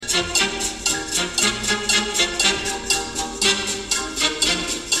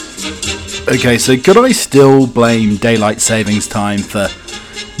Okay, so could I still blame daylight savings time for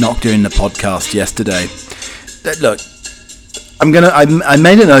not doing the podcast yesterday? Look, I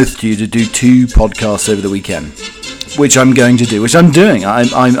made an oath to you to do 2 podcasts over the weekend, which I'm going to do, which I'm doing.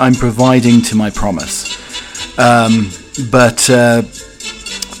 I'm providing to my promise. But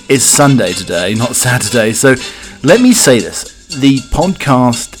it's Sunday today, not Saturday. So let me say this: the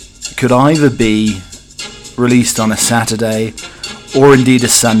podcast could either be released on a Saturday or indeed a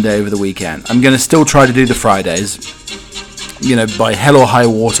Sunday over the weekend. I'm going to still try to do the Fridays, by hell or high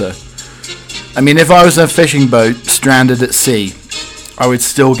water. I mean, if I was in a fishing boat stranded at sea, I would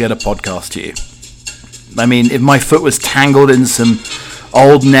still get a podcast to you. I mean, if my foot was tangled in some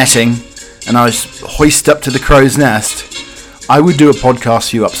old netting and I was hoisted up to the crow's nest, I would do a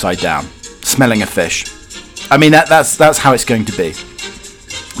podcast to you upside down, smelling a fish. I mean, that's how it's going to be.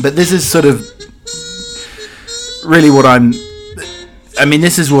 But this is sort of really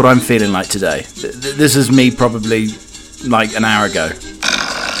this is what I'm feeling like today. This is me probably like an hour ago.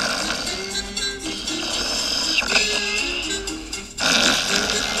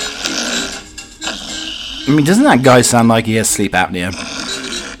 I mean, doesn't that guy sound like he has sleep apnea?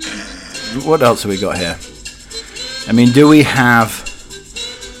 What else have we got here? I mean, do we have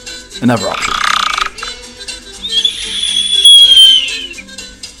another option?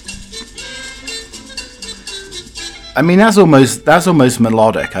 I mean, that's almost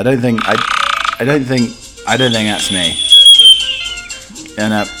melodic. I don't think that's me.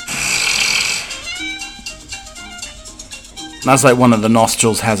 And that's like one of the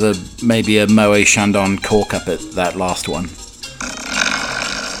nostrils has maybe a Moët Chandon cork up at that last one.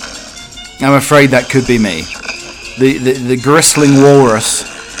 I'm afraid that could be me. The bristling walrus.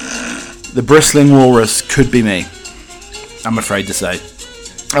 The bristling walrus could be me. I'm afraid to say.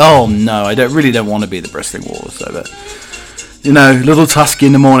 Oh no, I really don't want to be the bristling walrus though, but a little tusky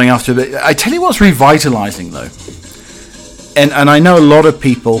in the morning after a bit. I tell you what's revitalizing though. And I know a lot of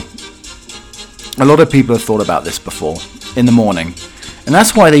people have thought about this before in the morning. And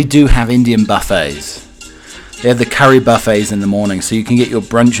that's why they do have Indian buffets. They have the curry buffets in the morning, so you can get your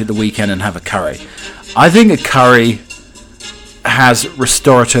brunch at the weekend and have a curry. I think a curry has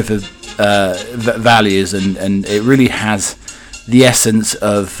restorative values, and it really has the essence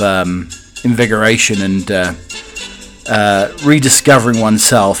of invigoration and rediscovering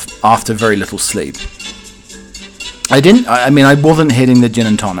oneself after very little sleep. I wasn't hitting the gin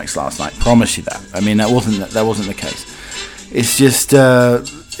and tonics last night. Promise you that. I mean, that wasn't the case. It's just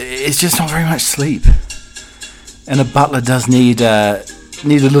not very much sleep, and a butler does need a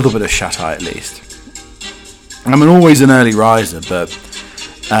little bit of shut eye at least. I'm always an early riser, but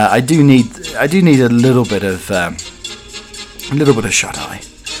I do need a little bit of shut eye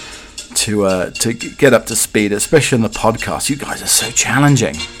to get up to speed, especially on the podcast. You guys are so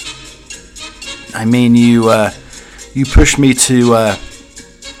challenging. I mean, you push me to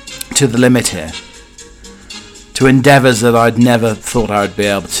the limit here, to endeavours that I'd never thought I would be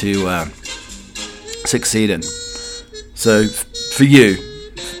able to succeed in. So for you,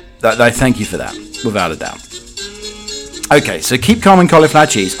 I thank you for that, without a doubt. Okay, so keep calm and cauliflower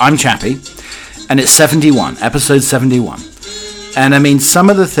cheese. I'm Chappie, and it's 71, episode 71. And I mean, some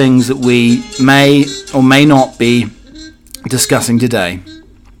of the things that we may or may not be discussing today.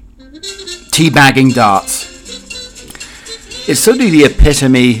 Teabagging darts. It's certainly the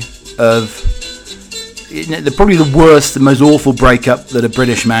epitome of probably the worst, the most awful breakup that a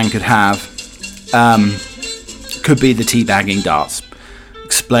British man could have. Could be the teabagging darts.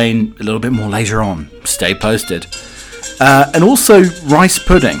 Explain a little bit more later on. Stay posted. And also rice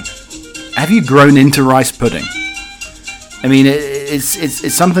pudding. Have you grown into rice pudding? I mean,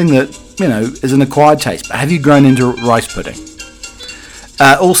 it's something that is an acquired taste. But have you grown into rice pudding?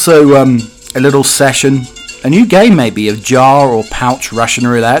 Also, a little session, a new game maybe of jar or pouch Russian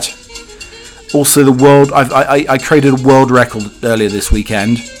roulette. Also, I created a world record earlier this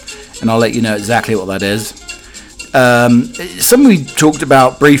weekend, and I'll let you know exactly what that is. Something we talked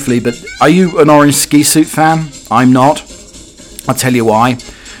about briefly, but are you an Orange Ski Suit fan? I'm not. I'll tell you why.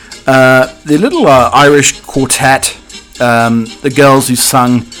 The little Irish quartet, the girls who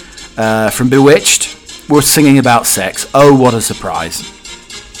sung from Bewitched, were singing about sex. Oh, what a surprise.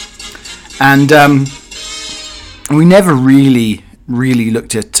 And we never really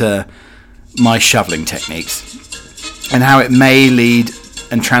looked at my shoveling techniques and how it may lead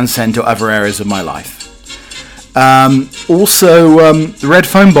and transcend to other areas of my life. Also, the red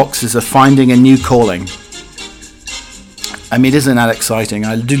phone boxes are finding a new calling. I mean, isn't that exciting?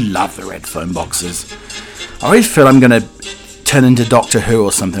 I do love the red phone boxes. I always feel I'm going to turn into Doctor Who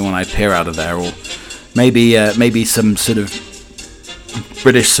or something when I peer out of there, or maybe some sort of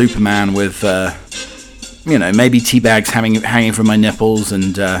British Superman with, maybe tea bags hanging from my nipples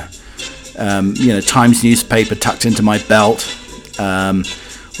and, Times newspaper tucked into my belt.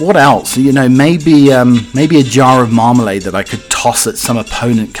 What else? Maybe a jar of marmalade that I could toss at some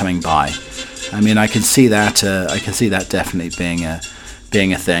opponent coming by. I mean, I can see that. I can see that definitely being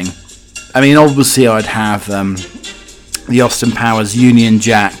a thing. I mean, obviously, I'd have the Austin Powers Union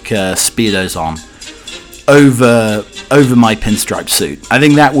Jack Speedos on over my pinstripe suit. I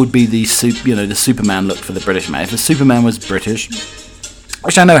think that would be the Superman look for the British man. If the Superman was British,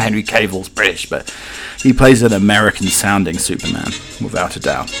 which I know Henry Cavill's British, but he plays an American-sounding Superman, without a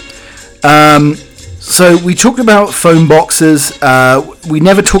doubt. So we talked about phone boxes. We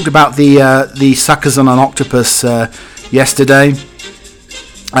never talked about the suckers on an octopus yesterday.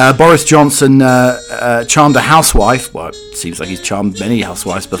 Boris Johnson charmed a housewife. Well, it seems like he's charmed many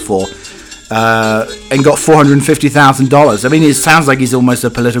housewives before. And got $450,000. I mean, it sounds like he's almost a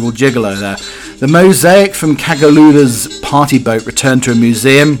political gigolo there. The mosaic from Kagalula's party boat returned to a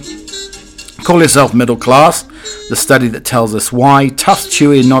museum. Call yourself middle class. The study that tells us why. Tough,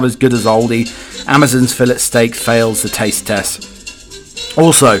 chewy, and not as good as oldie. Amazon's fillet steak fails the taste test.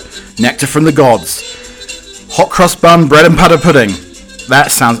 Also, nectar from the gods. Hot cross bun, bread and butter pudding.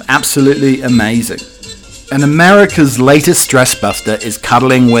 That sounds absolutely amazing. And America's latest stress buster is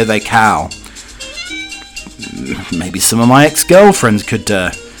cuddling with a cow. Maybe some of my ex-girlfriends could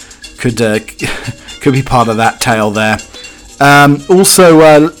be part of that tale there.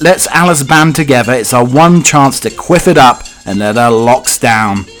 Also, let's Alice band together. It's our one chance to quiff it up and let her locks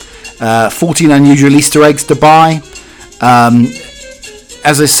down. 14 unusual Easter eggs to buy.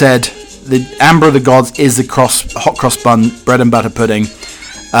 As I said, the Amber of the Gods is the hot cross bun, bread and butter pudding.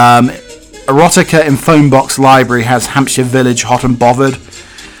 Erotica in Phone Box Library has Hampshire Village hot and bothered.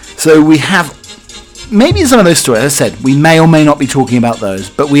 So we have maybe some of those stories. As I said, we may or may not be talking about those,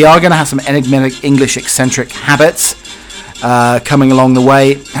 but we are going to have some enigmatic English eccentric habits coming along the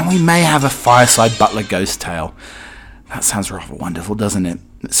way, and we may have a fireside butler ghost tale. That sounds rather wonderful, doesn't it?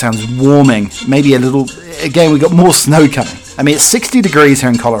 It sounds warming. Maybe a little. Again, we've got more snow coming. I mean, it's 60 degrees here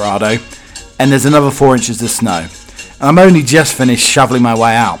in Colorado, and there's another 4 inches of snow. And I'm only just finished shoveling my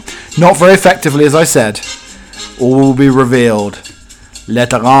way out. Not very effectively, as I said. All will be revealed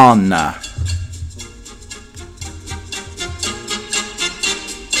later on.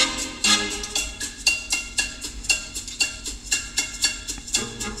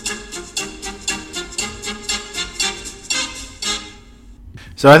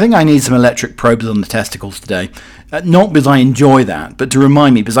 So I think I need some electric probes on the testicles today. Not because I enjoy that, but to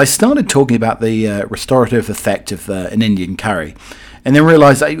remind me, because I started talking about the restorative effect of an Indian curry, and then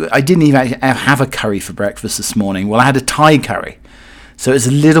realised I didn't even have a curry for breakfast this morning. Well, I had a Thai curry, so it's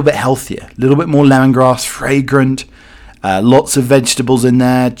a little bit healthier, a little bit more lemongrass, fragrant, lots of vegetables in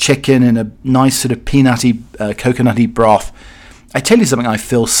there, chicken and a nice sort of peanutty, coconutty broth. I tell you something, I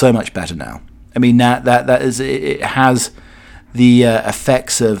feel so much better now. I mean, that is, it has the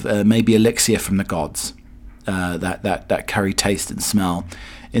effects of maybe elixir from the gods. That curry taste and smell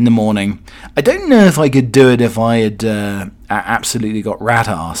in the morning. I don't know if I could do it if I had absolutely got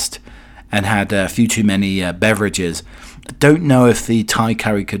rat-arsed and had a few too many beverages. I don't know if the Thai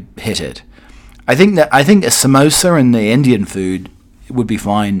curry could hit it. I think a samosa and the Indian food would be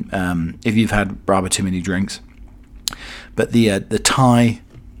fine if you've had rather too many drinks. But the Thai,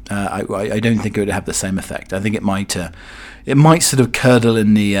 I don't think it would have the same effect. I think it might sort of curdle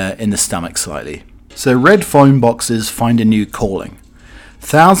in the stomach slightly. So red phone boxes find a new calling.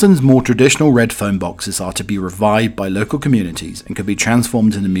 Thousands more traditional red phone boxes are to be revived by local communities and could be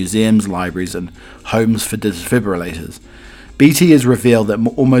transformed into museums, libraries and homes for defibrillators. BT has revealed that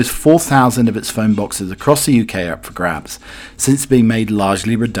almost 4,000 of its phone boxes across the UK are up for grabs, since being made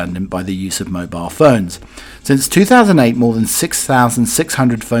largely redundant by the use of mobile phones. Since 2008, more than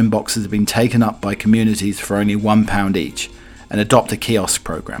 6,600 phone boxes have been taken up by communities for only £1 each, an adopt a kiosk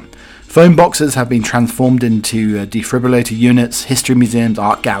program. Phone boxes have been transformed into defibrillator units, history museums,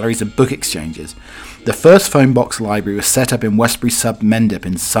 art galleries and book exchanges. The first phone box library was set up in Westbury Sub Mendip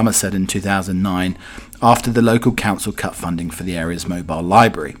in Somerset in 2009 after the local council cut funding for the area's mobile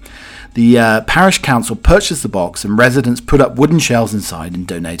library. The parish council purchased the box and residents put up wooden shelves inside and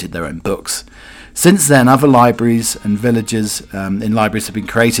donated their own books. Since then, other libraries and villages in libraries have been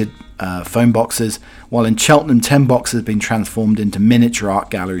created phone boxes, while in Cheltenham 10 boxes have been transformed into miniature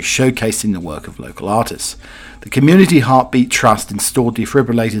art galleries showcasing the work of local artists. The Community Heartbeat Trust installed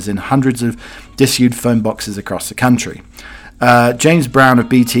defibrillators in hundreds of disused phone boxes across the country. James Brown of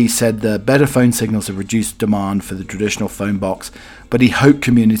BT said the better phone signals have reduced demand for the traditional phone box, but he hoped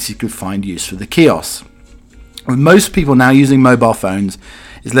communities could find use for the kiosks. With most people now using mobile phones,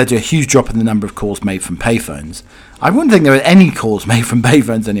 it's led to a huge drop in the number of calls made from payphones. I wouldn't think there are any calls made from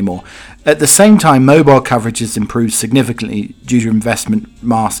payphones anymore. At the same time, mobile coverage has improved significantly due to investment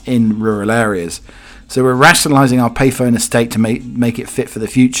mass in rural areas. So we're rationalising our payphone estate to make it fit for the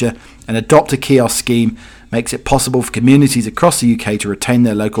future, and adopt a kiosk scheme makes it possible for communities across the UK to retain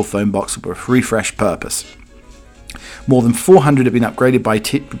their local phone box with a refreshed purpose. More than 400 have been upgraded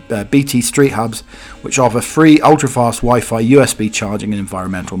by BT Street Hubs, which offer free ultra-fast Wi-Fi, USB charging and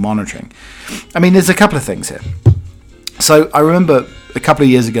environmental monitoring. I mean, there's a couple of things here. So I remember a couple of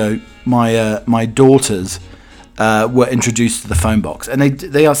years ago, my daughters were introduced to the phone box, and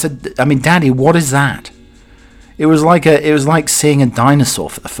they said, "I mean, Daddy, what is that?" It was like seeing a dinosaur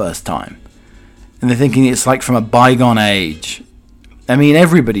for the first time, and they're thinking it's like from a bygone age. I mean,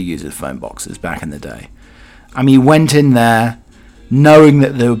 everybody uses phone boxes back in the day. I mean, you went in there knowing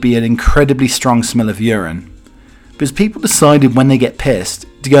that there would be an incredibly strong smell of urine, because people decided when they get pissed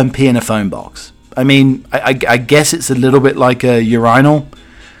to go and pee in a phone box. I mean, I guess it's a little bit like a urinal,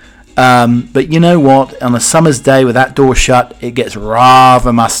 but you know what? On a summer's day with that door shut, it gets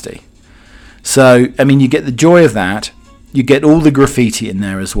rather musty. So, I mean, you get the joy of that. You get all the graffiti in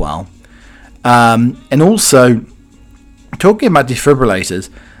there as well. And also, talking about defibrillators,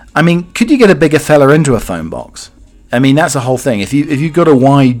 I mean, could you get a bigger fella into a phone box? I mean, that's the whole thing. If you've got a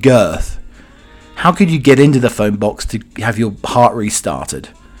wide girth, how could you get into the phone box to have your heart restarted?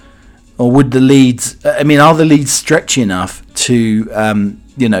 Or would the leads, I mean, are the leads stretchy enough to,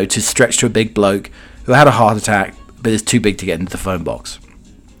 to stretch to a big bloke who had a heart attack but is too big to get into the phone box?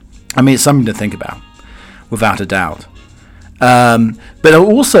 I mean, it's something to think about, without a doubt. But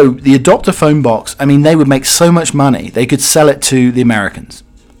also, the adopter phone box, I mean, they would make so much money, they could sell it to the Americans.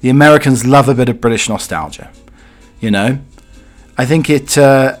 The Americans love a bit of British nostalgia, you know. I think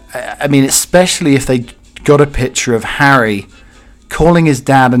especially if they got a picture of Harry calling his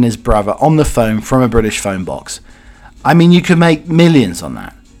dad and his brother on the phone from a British phone box. I mean, you could make millions on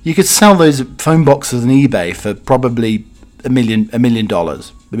that. You could sell those phone boxes on eBay for probably $1 million, £1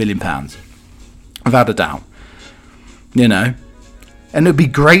 million, without a doubt. You know, and it would be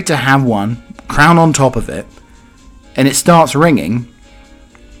great to have one, crown on top of it, and it starts ringing.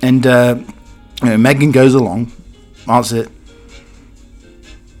 And Megan goes along, answers it.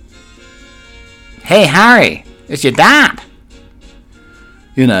 "Hey, Harry, it's your dad."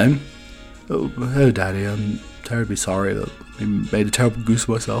 You know, "Oh, Daddy, I'm terribly sorry that I made a terrible goose of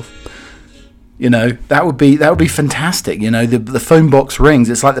myself." You know, that would be fantastic. You know, the phone box rings.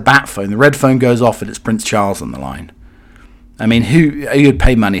 It's like the bat phone. The red phone goes off, and it's Prince Charles on the line. I mean, who'd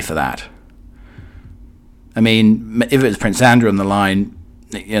pay money for that? I mean, if it was Prince Andrew on the line,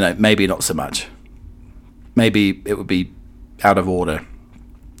 you know, maybe not so much. Maybe it would be out of order.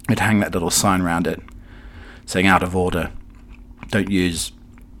 We'd hang that little sign around it saying "out of order, don't use,"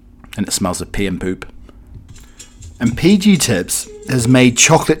 and it smells of pee and poop. And PG Tips has made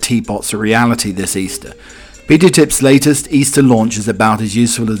chocolate teapots a reality this Easter. PG Tips' latest Easter launch is about as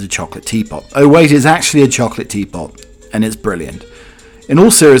useful as a chocolate teapot. Oh wait, it's actually a chocolate teapot, and it's brilliant. In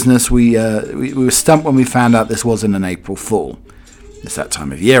all seriousness, we were stumped when we found out this wasn't an April Fool. It's that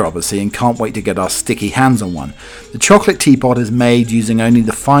time of year, obviously, and can't wait to get our sticky hands on one. The chocolate teapot is made using only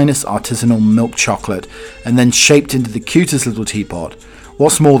the finest artisanal milk chocolate and then shaped into the cutest little teapot.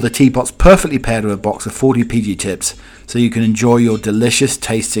 What's more, the teapot's perfectly paired with a box of 40 PG Tips, so you can enjoy your delicious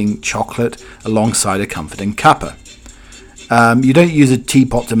tasting chocolate alongside a comforting cuppa. You don't use a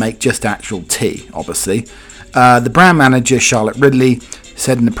teapot to make just actual tea, obviously. The brand manager, Charlotte Ridley,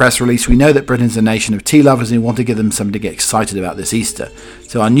 said in the press release, "We know that Britain's a nation of tea lovers and we want to give them something to get excited about this Easter.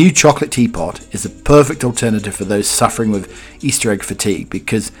 So our new chocolate teapot is the perfect alternative for those suffering with Easter egg fatigue,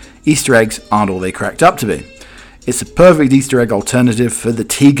 because Easter eggs aren't all they cracked up to be. It's a perfect Easter egg alternative for the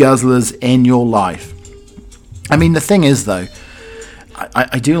tea guzzlers in your life." I mean, the thing is, though,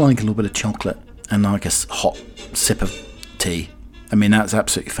 I do like a little bit of chocolate and like a hot sip of tea. I mean, that's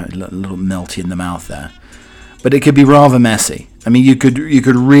absolutely fun, a little melty in the mouth there. But it could be rather messy. I mean, you could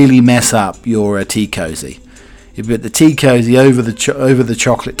really mess up your tea cozy. You put the tea cozy over the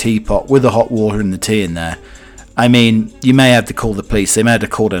chocolate teapot with the hot water and the tea in there. I mean, you may have to call the police. They may have to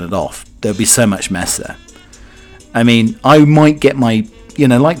cordon it off. There'll be so much mess there. I mean, I might get my,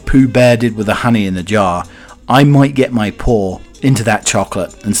 like Pooh Bear did with the honey in the jar, I might get my paw into that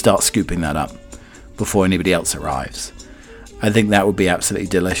chocolate and start scooping that up before anybody else arrives. I think that would be absolutely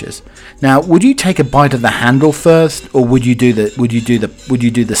delicious. Now, would you take a bite of the handle first, or would you do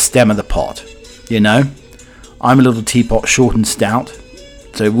the stem of the pot? You know, I'm a little teapot, short and stout.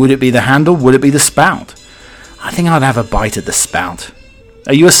 So would it be the handle? Would it be the spout? I think I'd have a bite of the spout.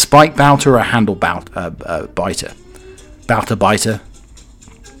 Are you a spike bouter or a handle biter? Bouter biter.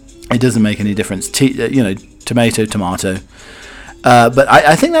 It doesn't make any difference. Tomato. But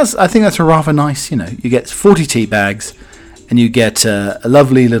I think that's a rather nice. You get 40 tea bags, and you get a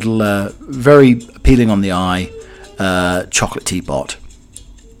lovely little, very appealing on the eye, chocolate teapot.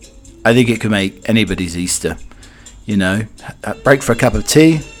 I think it could make anybody's Easter. Break for a cup of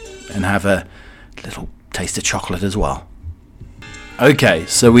tea, and have a little taste of chocolate as well. Okay,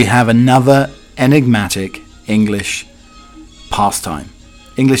 so we have another enigmatic English pastime,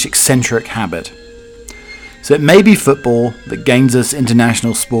 English eccentric habit. So it may be football that gains us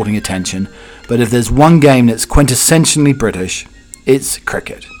international sporting attention, but if there's one game that's quintessentially British, it's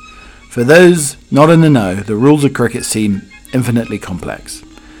cricket. For those not in the know, the rules of cricket seem infinitely complex.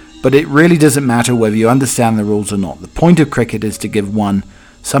 But it really doesn't matter whether you understand the rules or not. The point of cricket is to give one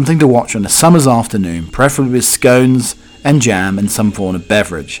something to watch on a summer's afternoon, preferably with scones and jam and some form of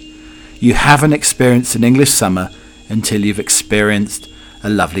beverage. You haven't experienced an English summer until you've experienced a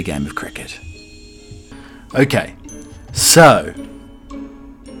lovely game of cricket. Okay, so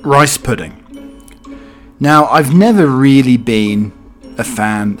rice pudding. Now, I've never really been a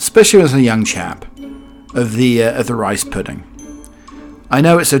fan, especially as a young chap, of the rice pudding. I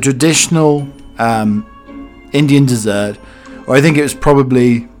know it's a traditional Indian dessert, or I think it was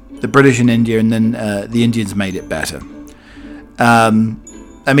probably the British in India, and then the Indians made it better.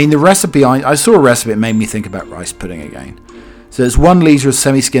 The recipe, I saw a recipe, it made me think about rice pudding again. So it's 1 litre of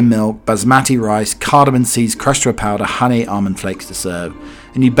semi-skimmed milk, basmati rice, cardamom seeds crushed to a powder, honey, almond flakes to serve.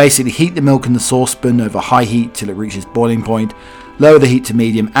 And you basically heat the milk in the saucepan over high heat till it reaches boiling point, lower the heat to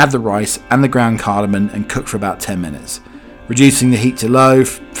medium, add the rice and the ground cardamom and cook for about 10 minutes. Reducing the heat to low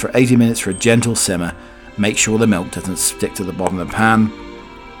for 80 minutes for a gentle simmer. Make sure the milk doesn't stick to the bottom of the pan.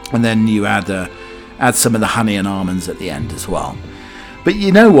 And then you add some of the honey and almonds at the end as well. But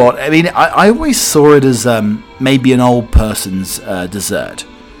you know what? I always saw it as maybe an old person's dessert.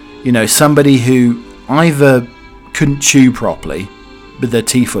 Somebody who either couldn't chew properly, but their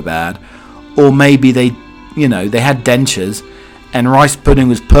teeth were bad, or maybe they had dentures, and rice pudding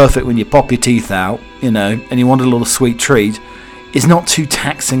was perfect when you pop your teeth out, and you wanted a little sweet treat. It's not too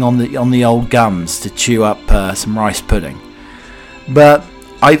taxing on the old gums to chew up some rice pudding. But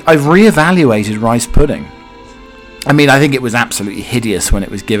I've reevaluated rice pudding. I think it was absolutely hideous when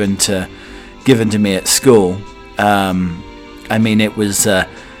it was given to me at school. It was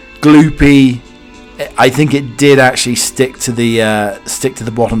gloopy. I think it did actually stick to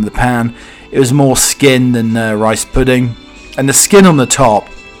the bottom of the pan. It was more skin than rice pudding, and the skin on the top.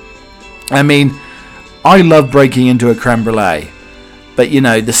 I love breaking into a creme brulee, but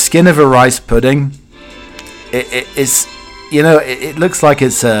the skin of a rice pudding, it looks like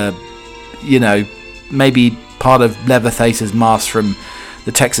it's maybe part of Leatherface's mask from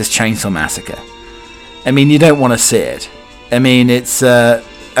the Texas Chainsaw Massacre. You don't want to see it. Many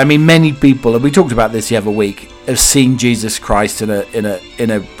people, and we talked about this the other week, have seen Jesus Christ in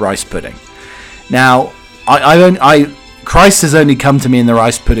a rice pudding. Now, Christ has only come to me in the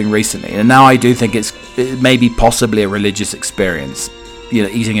rice pudding recently, and now I do think it may be possibly a religious experience,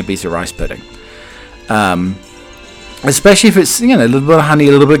 eating a piece of rice pudding. Especially if it's, a little bit of honey,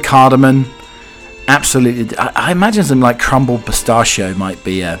 a little bit of cardamom. Absolutely, I imagine some like crumbled pistachio might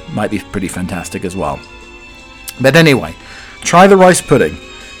be pretty fantastic as well. But anyway, try the rice pudding.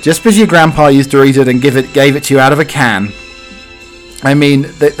 Just because your grandpa used to eat it and gave it to you out of a can.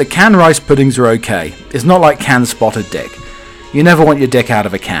 The canned rice puddings are okay. It's not like canned spotted dick. You never want your dick out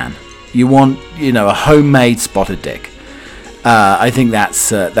of a can. You want, a homemade spotted dick. I think that's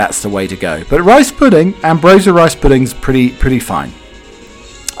the way to go. But rice pudding, Ambrosia rice pudding's pretty fine.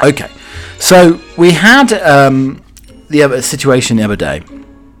 Okay. So we had the other situation the other day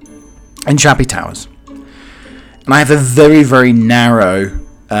in Chappie Towers, and I have a very, very narrow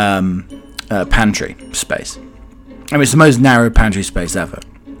pantry space. It's the most narrow pantry space ever.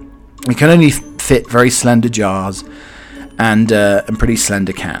 It can only fit very slender jars and pretty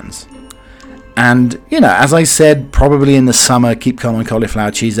slender cans. And as I said, probably in the summer Keep Calm on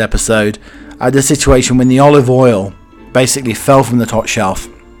Cauliflower Cheese episode, I had a situation when the olive oil basically fell from the top shelf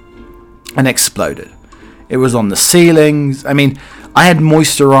and exploded. It was on the ceilings. I had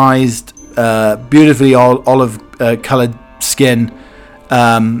moisturized, beautifully olive colored skin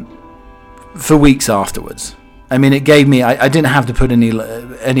for weeks afterwards. It gave me. I didn't have to put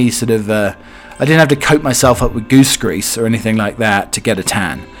any sort of. I didn't have to coat myself up with goose grease or anything like that to get a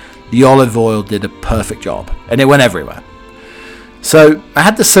tan. The olive oil did a perfect job, and it went everywhere. So I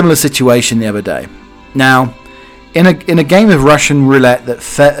had the similar situation the other day. Now, in a game of Russian roulette that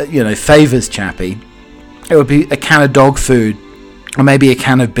favors Chappie, it would be a can of dog food or maybe a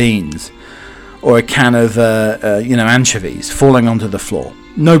can of beans, or a can of anchovies falling onto the floor.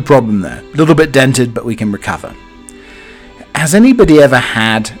 No problem there. A little bit dented, but we can recover. Has anybody ever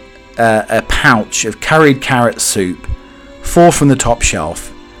had a pouch of curried carrot soup fall from the top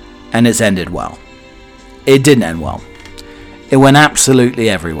shelf and it's ended well? It didn't end well. It went absolutely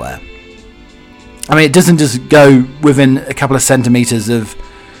everywhere. I mean, it doesn't just go within a couple of centimeters of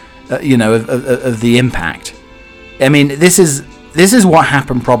the impact. I mean, this is what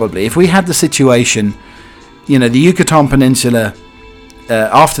happened probably. If we had the situation, the Yucatan Peninsula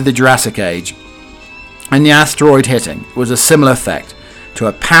after the Jurassic Age, and the asteroid hitting was a similar effect to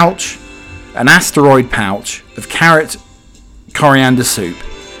an asteroid pouch of carrot coriander soup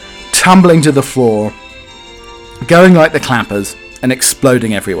tumbling to the floor, going like the clappers, and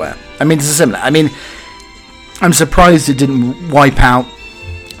exploding everywhere. I mean, it's similar. I mean, I'm surprised it didn't wipe out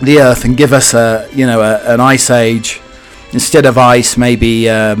the Earth and give us an ice age. Instead of ice, maybe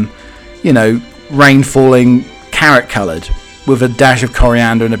rain falling carrot coloured with a dash of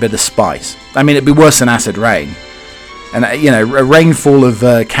coriander and a bit of spice. I mean, it'd be worse than acid rain. And a rainfall of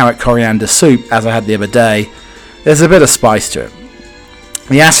carrot coriander soup, as I had the other day, there's a bit of spice to it.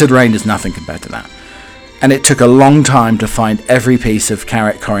 The acid rain is nothing compared to that. And it took a long time to find every piece of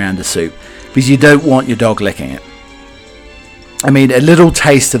carrot coriander soup, because you don't want your dog licking it. I mean, a little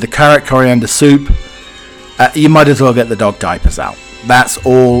taste of the carrot coriander soup, you might as well get the dog diapers out. That's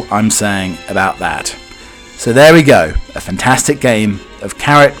all I'm saying about that. So there we go, a fantastic game of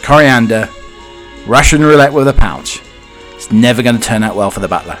carrot coriander Russian roulette with a pouch. It's never going to turn out well for the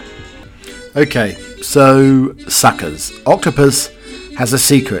butler. Okay, so suckers. Octopus has a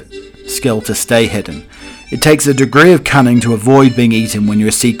secret skill to stay hidden. It takes a degree of cunning to avoid being eaten when you're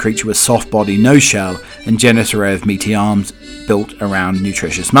a sea creature with soft body, no shell, and generous array of meaty arms built around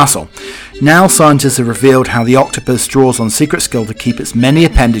nutritious muscle. Now scientists have revealed how the octopus draws on secret skill to keep its many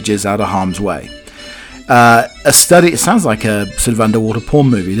appendages out of harm's way. A study, it sounds like a sort of underwater porn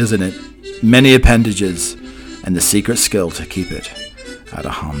movie, doesn't it? Many appendages and the secret skill to keep it out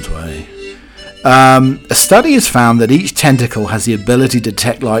of harm's way. A study has found that each tentacle has the ability to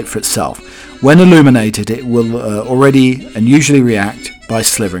detect light for itself. When illuminated, it will already and usually react by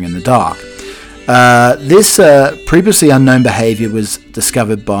slithering in the dark. This previously unknown behavior was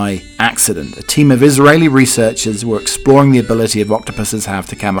discovered by accident. A team of Israeli researchers were exploring the ability of octopuses have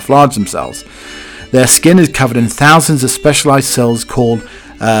to camouflage themselves. Their skin is covered in thousands of specialized cells called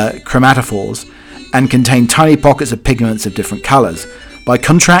chromatophores and contain tiny pockets of pigments of different colors. By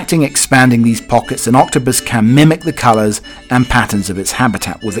contracting and expanding these pockets, an octopus can mimic the colors and patterns of its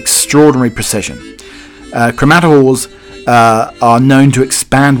habitat with extraordinary precision. Chromatophores are known to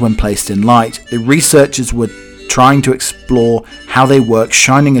expand when placed in light. The researchers were trying to explore how they work,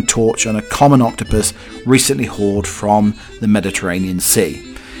 shining a torch on a common octopus recently hauled from the Mediterranean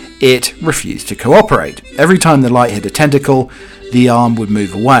Sea. It refused to cooperate. Every time the light hit a tentacle, the arm would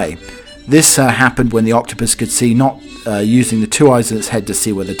move away. This happened when the octopus could see, not using the two eyes in its head to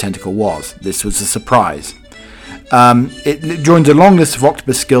see where the tentacle was. This was a surprise. It joins a long list of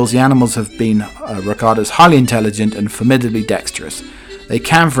octopus skills. The animals have been regarded as highly intelligent and formidably dexterous. They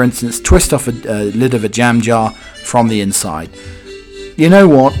can, for instance, twist off a lid of a jam jar from the inside. You know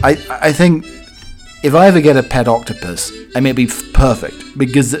what? I think if I ever get a pet octopus, I mean, it'd be perfect,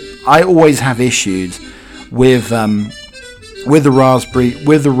 because I always have issues with the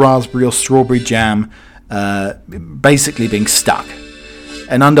raspberry or strawberry jam basically being stuck,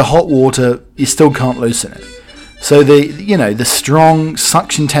 and under hot water you still can't loosen it. So the strong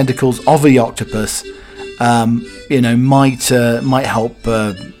suction tentacles of the octopus might help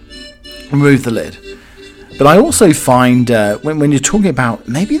remove the lid. But I also find when you're talking about,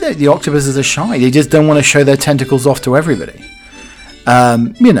 maybe the octopuses are shy, they just don't want to show their tentacles off to everybody.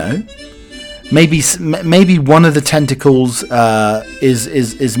 Maybe one of the tentacles is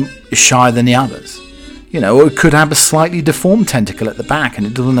shyer than the others. Or it could have a slightly deformed tentacle at the back, and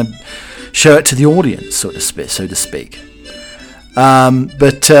it doesn't want to show it to the audience, so to speak.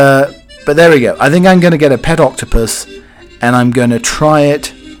 But there we go. I think I'm going to get a pet octopus, and I'm going to try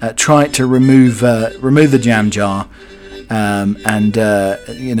it to remove the jam jar,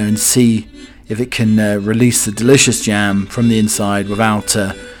 and see if it can release the delicious jam from the inside without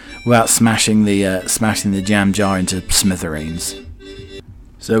smashing the jam jar into smithereens.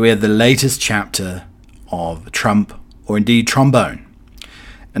 So we have the latest chapter of Trump, or indeed trombone.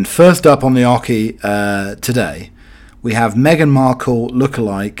 And first up on the Oki today, we have Meghan Markle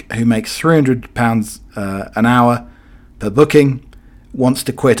lookalike who makes £300 an hour per booking, wants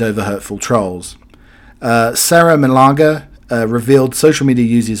to quit over hurtful trolls. Sarah Milaga revealed social media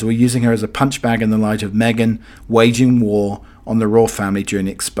users were using her as a punchbag in the light of Meghan waging war on the royal family during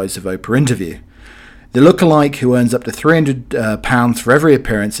the explosive Oprah interview. The lookalike, who earns up to £300 for every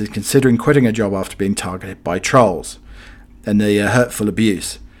appearance, is considering quitting her job after being targeted by trolls and the hurtful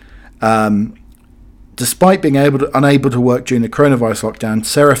abuse. Despite being unable to work during the coronavirus lockdown,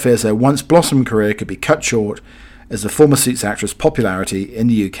 Sarah fears her once blossomed career could be cut short as the former Suits actress' popularity in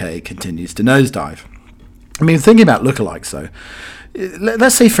the UK continues to nosedive. I mean, thinking about lookalikes though,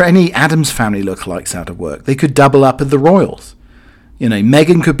 let's say for any Addams Family lookalikes out of work, they could double up as the royals. You know,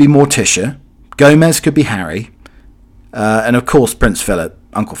 Meghan could be Morticia, Gomez could be Harry, and of course Prince Philip,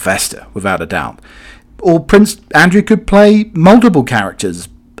 Uncle Fester, without a doubt. Or Prince Andrew could play multiple characters.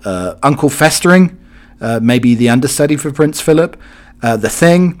 Uncle Festering, maybe the understudy for Prince Philip, The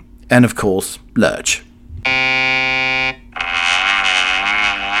Thing, and of course Lurch.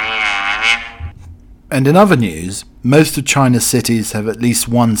 And in other news, most of China's cities have at least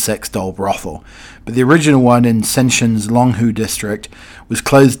one sex doll brothel, but the original one in Shenzhen's Longhu district was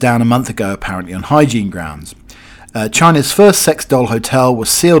closed down a month ago, apparently on hygiene grounds. China's first sex doll hotel was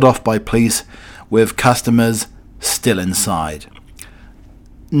sealed off by police with customers still inside.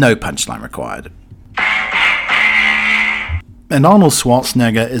 No punchline required. And Arnold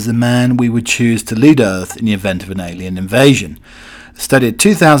Schwarzenegger is the man we would choose to lead Earth in the event of an alien invasion. A study of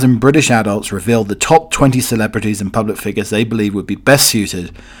 2,000 British adults revealed the top 20 celebrities and public figures they believe would be best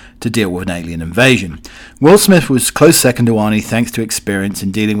suited to deal with an alien invasion. Will Smith was close second to Arnie thanks to experience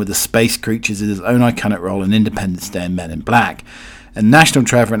in dealing with the space creatures in his own iconic role in Independence Day and Men in Black. And National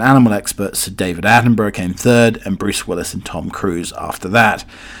Treasure and animal expert Sir David Attenborough came third, and Bruce Willis and Tom Cruise after that.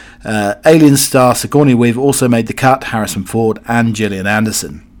 Alien star Sigourney Weaver also made the cut, Harrison Ford and Gillian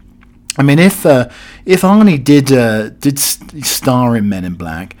Anderson. I mean, if Arnie did star in Men in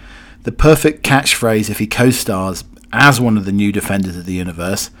Black, the perfect catchphrase if he co-stars as one of the new Defenders of the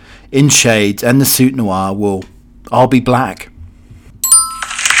Universe, in shades and the suit noir, will "I'll be black."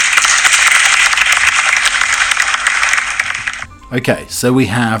 Okay, so we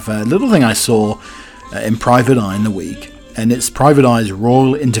have a little thing I saw in Private Eye in the week, and it's Private Eye's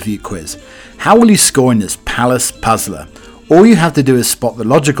Royal Interview Quiz. How will you score in this palace puzzler? All you have to do is spot the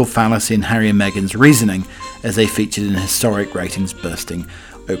logical fallacy in Harry and Meghan's reasoning as they featured in a historic ratings-bursting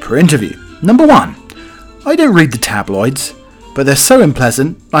Oprah interview. Number 1. I don't read the tabloids, but they're so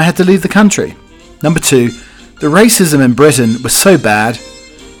unpleasant I had to leave the country. Number 2. The racism in Britain was so bad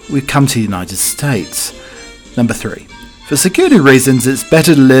we've come to the United States. Number 3. For security reasons, it's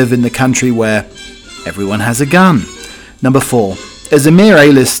better to live in the country where everyone has a gun. Number 4. As a mere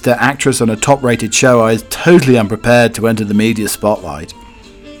A-list actress on a top-rated show, I was totally unprepared to enter the media spotlight.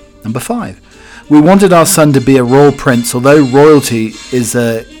 Number 5. We wanted our son to be a royal prince, although royalty is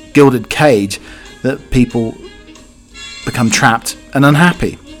a gilded cage that people become trapped and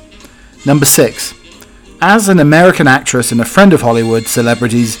unhappy. Number 6. As an American actress and a friend of Hollywood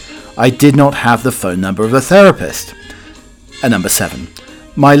celebrities, I did not have the phone number of a therapist. And number 7.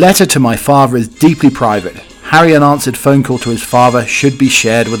 My letter to my father is deeply private. Harry unanswered phone call to his father should be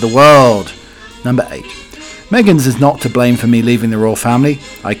shared with the world. Number 8. Meghan's is not to blame for me leaving the royal family.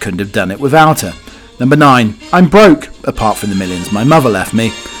 I couldn't have done it without her. Number 9. I'm broke, apart from the millions my mother left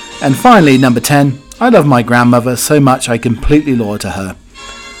me. And finally, number 10. I love my grandmother so much I completely loyal to her.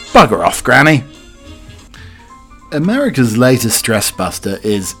 Bugger off, Granny. America's latest stress buster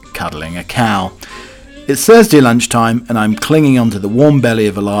is cuddling a cow. It's Thursday lunchtime and I'm clinging onto the warm belly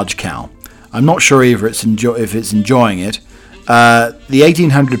of a large cow. I'm not sure either if it's enjoying it. The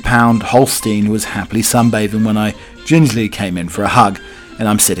 1,800-pound Holstein was happily sunbathing when I gingerly came in for a hug, and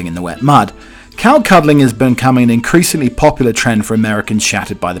I'm sitting in the wet mud. Cow cuddling has been becoming an increasingly popular trend for Americans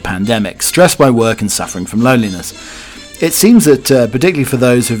shattered by the pandemic, stressed by work and suffering from loneliness. It seems that, particularly for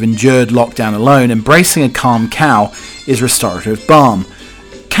those who have endured lockdown alone, embracing a calm cow is restorative balm.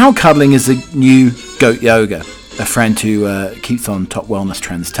 Cow cuddling is the new goat yoga, a friend who keeps on top wellness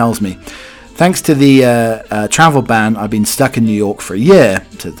trends tells me. Thanks to the travel ban, I've been stuck in New York for a year,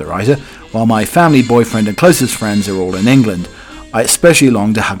 said the writer, while my family, boyfriend and closest friends are all in England. I especially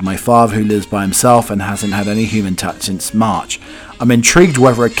long to hug my father who lives by himself and hasn't had any human touch since March. I'm intrigued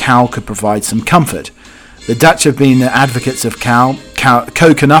whether a cow could provide some comfort. The Dutch have been advocates of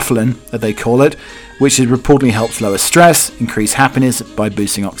co-knuffling, as they call it, which reportedly helps lower stress, increase happiness by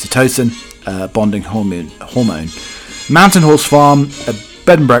boosting oxytocin, bonding hormone. Mountain Horse Farm, a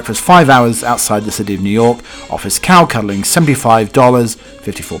bed and breakfast 5 hours outside the city of New York, offers cow cuddling $75,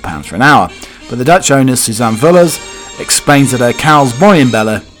 £54 for an hour. But the Dutch owner, Suzanne Vullers, explains that her cows, Bonnie and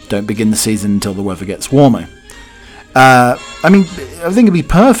Bella, don't begin the season until the weather gets warmer. I think it'd be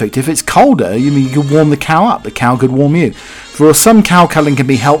perfect. If it's colder, you could warm the cow up. The cow could warm you. For some, cow cuddling can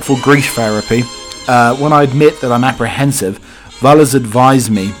be helpful grief therapy. When I admit that I'm apprehensive, Val has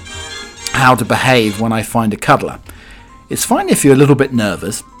advised me how to behave when I find a cuddler. It's fine if you're a little bit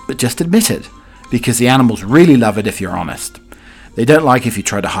nervous, but just admit it, because the animals really love it if you're honest. They don't like if you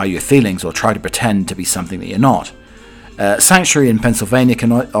try to hide your feelings or try to pretend to be something that you're not. Sanctuary in Pennsylvania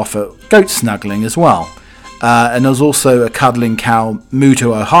can offer goat snuggling as well. And there's also a cuddling cow moved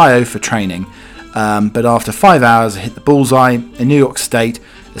to Ohio for training. But after 5 hours, it hit the bullseye. In New York State,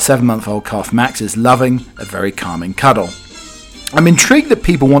 the 7-month-old calf Max is loving a very calming cuddle. I'm intrigued that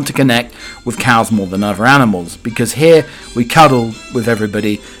people want to connect with cows more than other animals, because here we cuddle with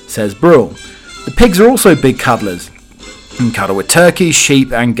everybody, says Brule. The pigs are also big cuddlers and cuddle with turkeys,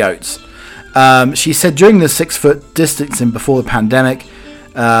 sheep and goats. She said during the 6-foot distancing before the pandemic,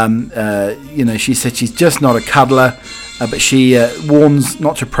 she said she's just not a cuddler, but she warns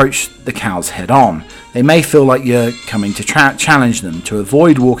not to approach the cows head on. They may feel like you're coming to challenge them, to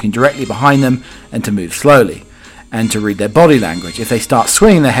avoid walking directly behind them and to move slowly, and to read their body language. If they start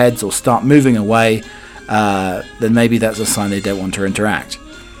swinging their heads or start moving away, then maybe that's a sign they don't want to interact.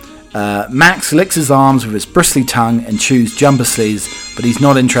 Max licks his arms with his bristly tongue and chews jumper sleeves, but he's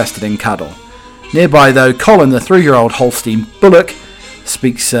not interested in cuddle. Nearby, though, Colin, the 3-year-old Holstein bullock,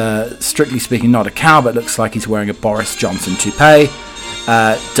 speaks, strictly speaking, not a cow, but looks like he's wearing a Boris Johnson toupee,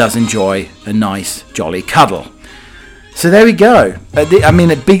 does enjoy a nice, jolly cuddle. So there we go.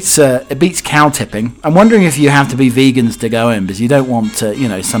 It beats cow tipping. I'm wondering if you have to be vegans to go in, because you don't want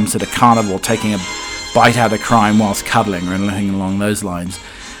some sort of carnivore taking a bite out of crime whilst cuddling or anything along those lines.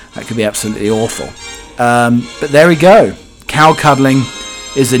 That could be absolutely awful. But there we go. Cow cuddling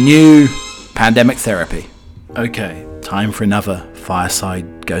is a new pandemic therapy. Okay, time for another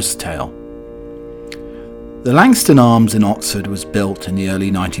fireside ghost tale. The Langston Arms in Oxford was built in the early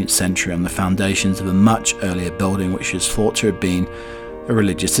 19th century on the foundations of a much earlier building which is thought to have been a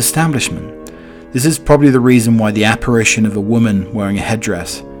religious establishment. This is probably the reason why the apparition of a woman wearing a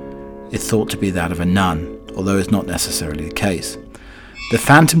headdress is thought to be that of a nun, although it's not necessarily the case. The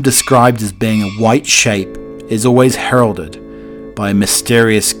phantom described as being a white shape is always heralded by a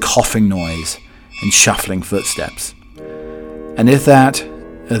mysterious coughing noise and shuffling footsteps. And if that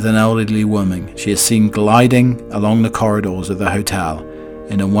of an elderly woman she is seen gliding along the corridors of the hotel,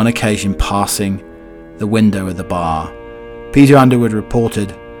 and on one occasion passing the window of the bar. Peter Underwood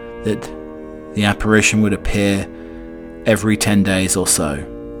reported that the apparition would appear every 10 days or so.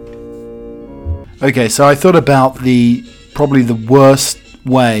 Okay, so I thought about probably the worst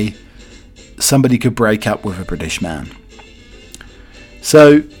way somebody could break up with a British man.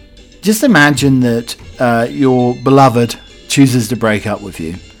 So just imagine that your beloved chooses to break up with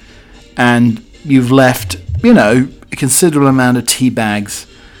you, and you've left, a considerable amount of tea bags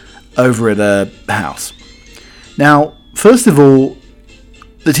over at a house. Now, first of all,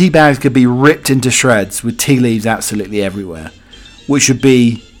 the tea bags could be ripped into shreds with tea leaves absolutely everywhere, which would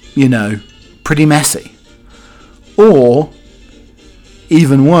be, pretty messy. Or,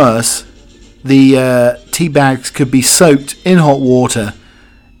 even worse, the tea bags could be soaked in hot water,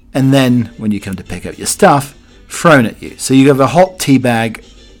 and then, when you come to pick up your stuff, thrown at you. So you have a hot tea bag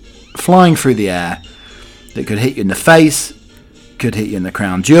flying through the air that could hit you in the face, could hit you in the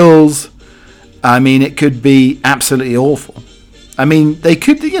crown jewels. It could be absolutely awful. They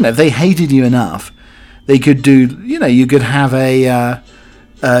could, if they hated you enough, they could do, you could have a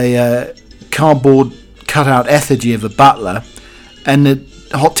cardboard cutout effigy of a butler, and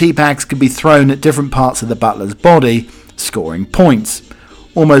the hot tea bags could be thrown at different parts of the butler's body, scoring points.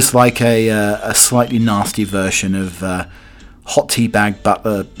 Almost like a slightly nasty version of hot tea bag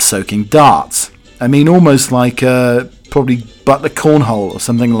butler soaking darts. Almost like probably butler cornhole or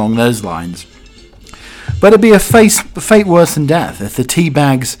something along those lines. But it'd be a fate worse than death if the tea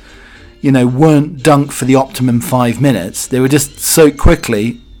bags, weren't dunked for the optimum 5 minutes. They were just soaked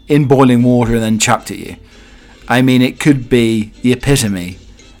quickly in boiling water and then chucked at you. It could be the epitome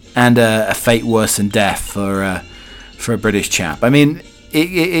and a fate worse than death for a British chap.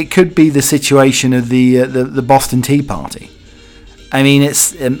 It could be the situation of the Boston Tea Party.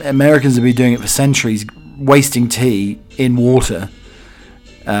 Americans have been doing it for centuries, wasting tea in water.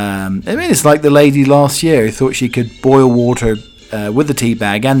 It's like the lady last year who thought she could boil water with the tea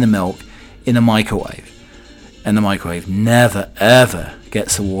bag and the milk in a microwave. And the microwave never, ever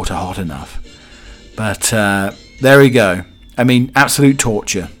gets the water hot enough. But there we go. Absolute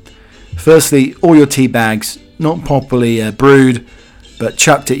torture. Firstly, all your tea bags not properly brewed, but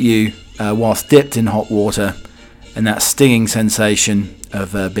chucked at you whilst dipped in hot water, and that stinging sensation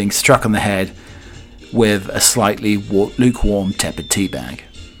of being struck on the head with a slightly lukewarm, tepid tea bag.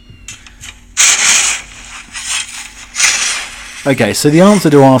 Okay, so the answer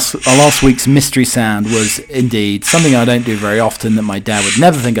to our last week's mystery sound was indeed something I don't do very often that my dad would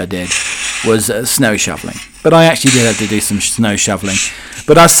never think I did, was snow shoveling. But I actually did have to do some snow shoveling.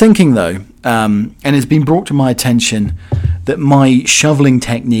 But I was thinking though, and it's been brought to my attention that my shoveling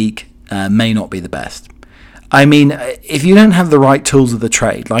technique may not be the best. I mean, if you don't have the right tools of the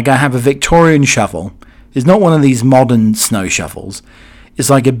trade, like I have a Victorian shovel, it's not one of these modern snow shovels.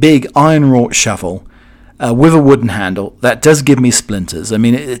 It's like a big iron wrought shovel with a wooden handle that does give me splinters. I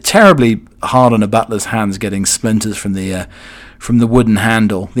mean, it's terribly hard on a butler's hands getting splinters from the wooden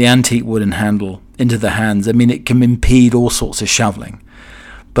handle, the antique wooden handle, into the hands. I mean, it can impede all sorts of shoveling.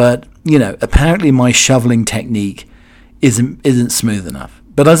 But apparently my shoveling technique isn't smooth enough.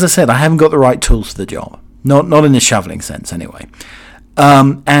 But as I said, I haven't got the right tools for the job. Not in the shoveling sense, anyway.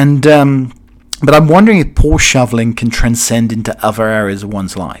 But I'm wondering if poor shoveling can transcend into other areas of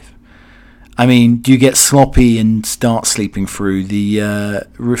one's life. I mean, do you get sloppy and start sleeping through the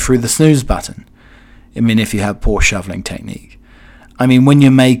snooze button? I mean, if you have poor shoveling technique. I mean, when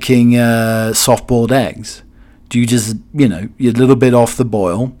you're making soft-boiled eggs, do you just, you're a little bit off the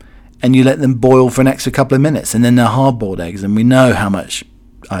boil and you let them boil for an extra couple of minutes, and then they're hard-boiled eggs, and we know how much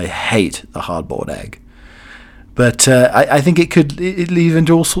I hate the hard-boiled egg. But I think it lead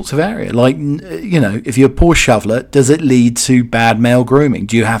into all sorts of area. Like, if you're a poor shoveler, does it lead to bad male grooming?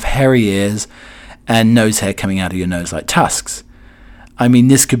 Do you have hairy ears and nose hair coming out of your nose like tusks? I mean,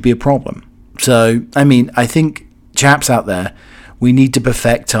 this could be a problem. So, I mean, I think chaps out there, we need to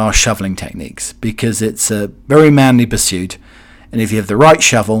perfect our shoveling techniques because it's a very manly pursuit. And if you have the right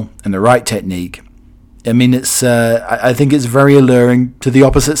shovel and the right technique, I mean, I think it's very alluring to the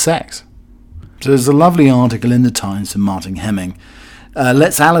opposite sex. So there's a lovely article in the Times from Martin Hemming.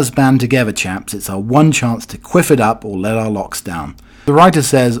 Let's Alice band together, chaps. It's our one chance to quiff it up or let our locks down. The writer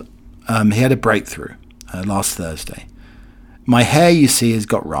says he had a breakthrough last Thursday. My hair, you see, has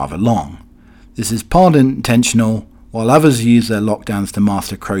got rather long. This is part intentional. While others use their lockdowns to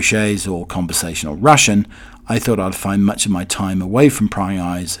master crochets or conversational Russian, I thought I'd find much of my time away from prying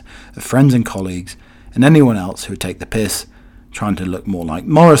eyes of friends and colleagues and anyone else who would take the piss, trying to look more like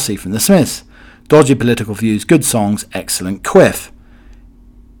Morrissey from the Smiths. Dodgy political views, good songs, excellent quiff.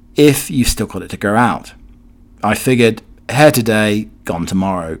 If you've still got it to grow out. I figured, hair today, gone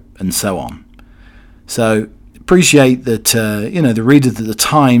tomorrow, and so on. So, appreciate that, the readers of the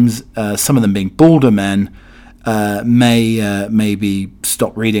Times, some of them being balder men, maybe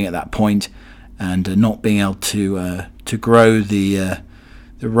stop reading at that point and not being able to grow the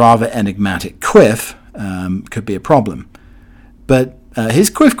rather enigmatic quiff could be a problem. But his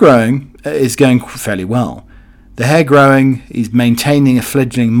quiff growing is going fairly well. The hair growing, he's maintaining a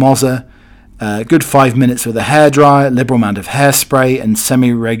fledgling mozza, good 5 minutes with a hairdryer, liberal amount of hairspray, and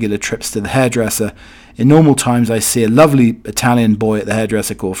semi-regular trips to the hairdresser. In normal times, I see a lovely Italian boy at the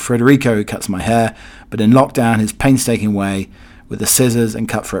hairdresser called Federico who cuts my hair, but in lockdown, his painstaking way with the scissors and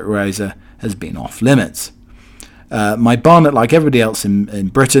cut-throat razor has been off limits. My barnet, like everybody else in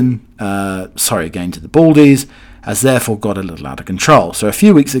Britain, sorry again to the baldies, has therefore got a little out of control. So a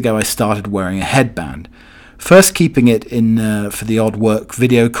few weeks ago I started wearing a headband. First keeping it in for the odd work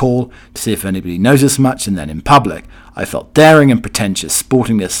video call to see if anybody noticed much, and then in public. I felt daring and pretentious,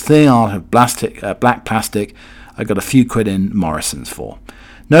 sporting this thin art of black plastic I got a few quid in Morrison's for.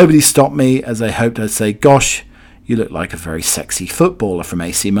 Nobody stopped me, as I hoped I'd say, gosh, you look like a very sexy footballer from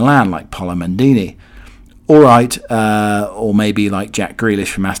AC Milan, like Paolo Maldini. All right, or maybe like Jack Grealish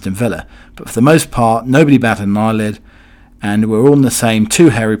from Aston Villa. But for the most part, nobody batted an eyelid, and we're all in the same too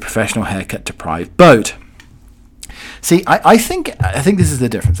hairy professional haircut deprived boat. See, I think this is the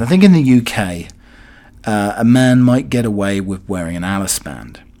difference. I think in the UK, a man might get away with wearing an Alice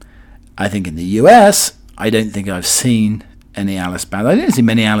band. I think in the US, I don't think I've seen any Alice bands. I don't see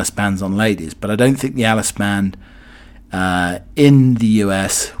many Alice bands on ladies, but I don't think the Alice band in the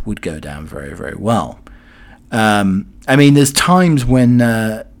US would go down very, very well. I mean, there's times when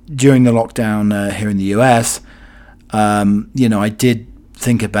during the lockdown here in the US, I did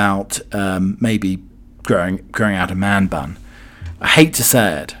think about maybe growing out a man bun. I hate to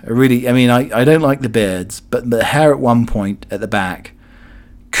say it. I don't like the beards, but the hair at one point at the back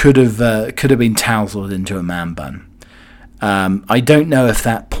could have been tousled into a man bun. I don't know if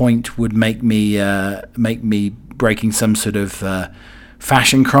that point would make me breaking some sort of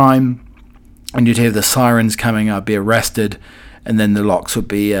fashion crime. And you'd hear the sirens coming, I'd be arrested, and then the locks would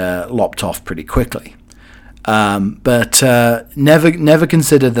be lopped off pretty quickly. But never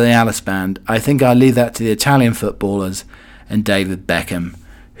consider the Alice band. I think I'll leave that to the Italian footballers and David Beckham,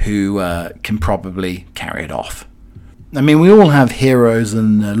 who can probably carry it off. I mean, we all have heroes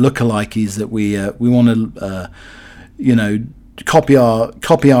and lookalikes that we want to, copy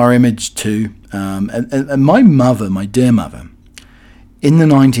our image too. And my dear mother, in the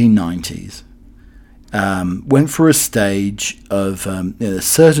 1990s, went for a stage of a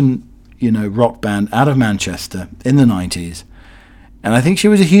certain rock band out of Manchester in the 90s, and I think she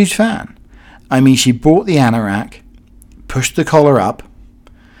was a huge fan. I mean, she bought the anorak, pushed the collar up,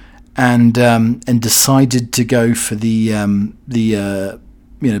 and decided to go for the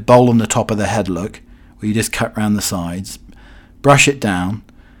bowl on the top of the head look, where you just cut around the sides, brush it down,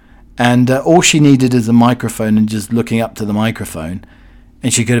 and all she needed is a microphone and just looking up to the microphone,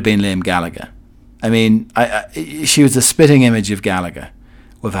 and she could have been Liam Gallagher. I mean, she was a spitting image of Gallagher,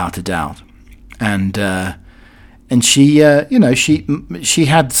 without a doubt, and she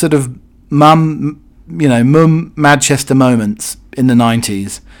had sort of mum Manchester moments in the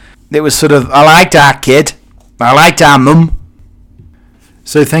 90s. It was sort of, I like that kid, I like that mum.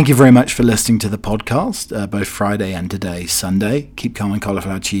 So thank you very much for listening to the podcast, both Friday and today, Sunday. Keep Calm and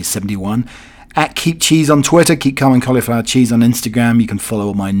Cauliflower Cheese 71. At Keep Cheese on Twitter, Keep Calm and Cauliflower Cheese on Instagram. You can follow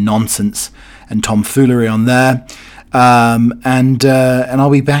all my nonsense and tomfoolery on there. And I'll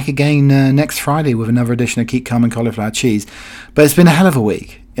be back again next Friday with another edition of Keep Calm and Cauliflower Cheese. But it's been a hell of a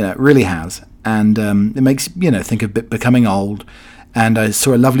week, it really has. And it makes think of becoming old. And I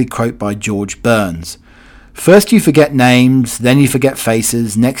saw a lovely quote by George Burns. First you forget names, then you forget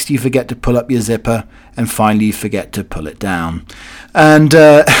faces, next you forget to pull up your zipper, and finally you forget to pull it down. And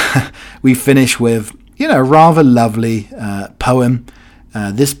we finish with, a rather lovely poem.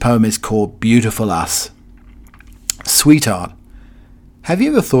 This poem is called Beautiful Us. Sweetheart, have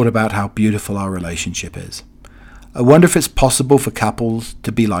you ever thought about how beautiful our relationship is? I wonder if it's possible for couples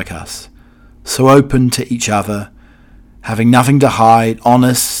to be like us, so open to each other, having nothing to hide,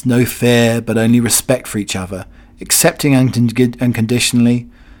 honest, no fear, but only respect for each other, accepting unconditionally,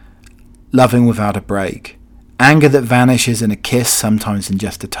 loving without a break, anger that vanishes in a kiss, sometimes in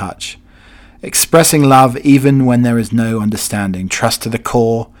just a touch, expressing love even when there is no understanding, trust to the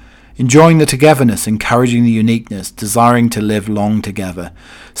core, enjoying the togetherness, encouraging the uniqueness, desiring to live long together,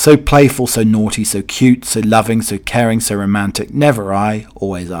 so playful, so naughty, so cute, so loving, so caring, so romantic, never I,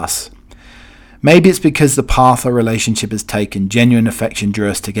 always us. Maybe it's because the path our relationship has taken, genuine affection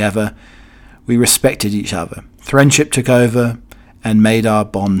drew us together. We respected each other. Friendship took over and made our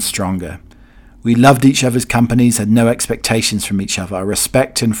bond stronger. We loved each other's companies, had no expectations from each other. Our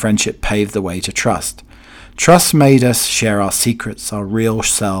respect and friendship paved the way to trust. Trust made us share our secrets, our real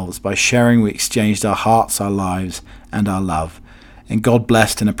selves. By sharing, we exchanged our hearts, our lives, and our love. And God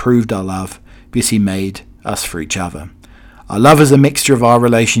blessed and approved our love because He made us for each other. Our love is a mixture of our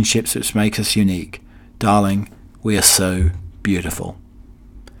relationships which make us unique. Darling, we are so beautiful.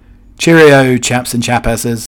 Cheerio, chaps and chapasses.